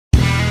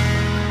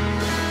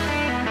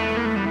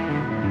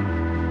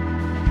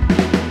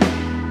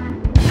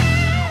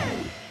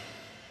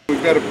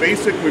we've got a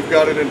basic, we've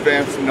got an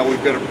advanced, and now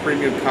we've got a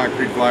premium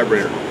concrete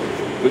vibrator.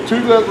 The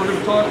two that we're going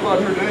to talk about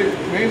here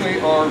today mainly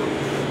are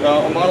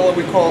a model that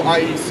we call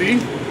IEC,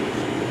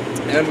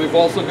 and we've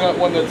also got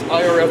one that's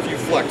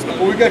IRFUflex.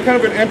 Well, we've got kind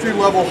of an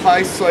entry-level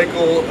high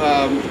cycle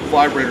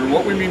vibrator. And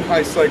what we mean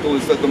high cycle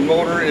is that the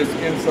motor is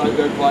inside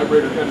that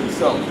vibrator head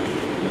itself.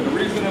 And the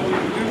reason that we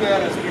can do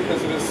that is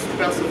because it is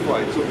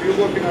specified. So if you're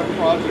looking at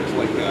projects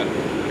like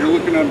that, you're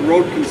looking at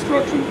road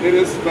construction, it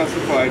is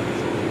specified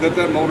that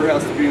that motor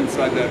has to be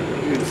inside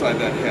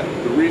that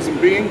head. The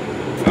reason being,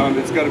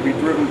 it's got to be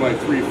driven by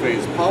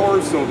three-phase power,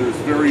 so there's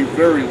very,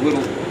 very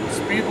little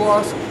speed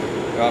loss.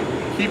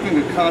 Keeping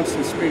a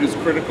constant speed is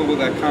critical with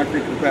that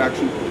concrete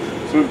compaction,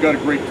 so we've got a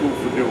great tool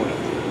for doing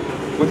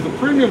it. With the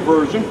premium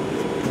version,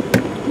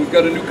 we've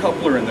got a new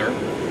coupler in there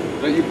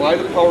that you buy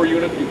the power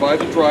unit, you buy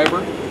the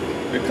driver.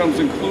 It comes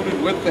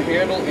included with the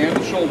handle and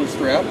the shoulder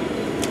strap.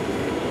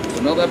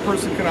 So now that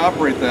person can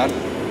operate that,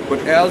 but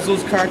as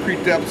those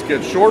concrete depths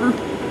get shorter,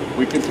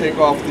 we can take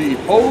off the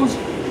hose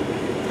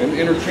and the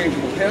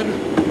interchangeable head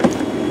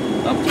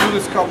through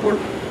this coupler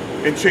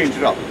and change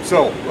it up.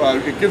 So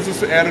it gives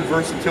us added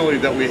versatility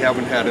that we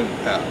haven't had in the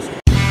past.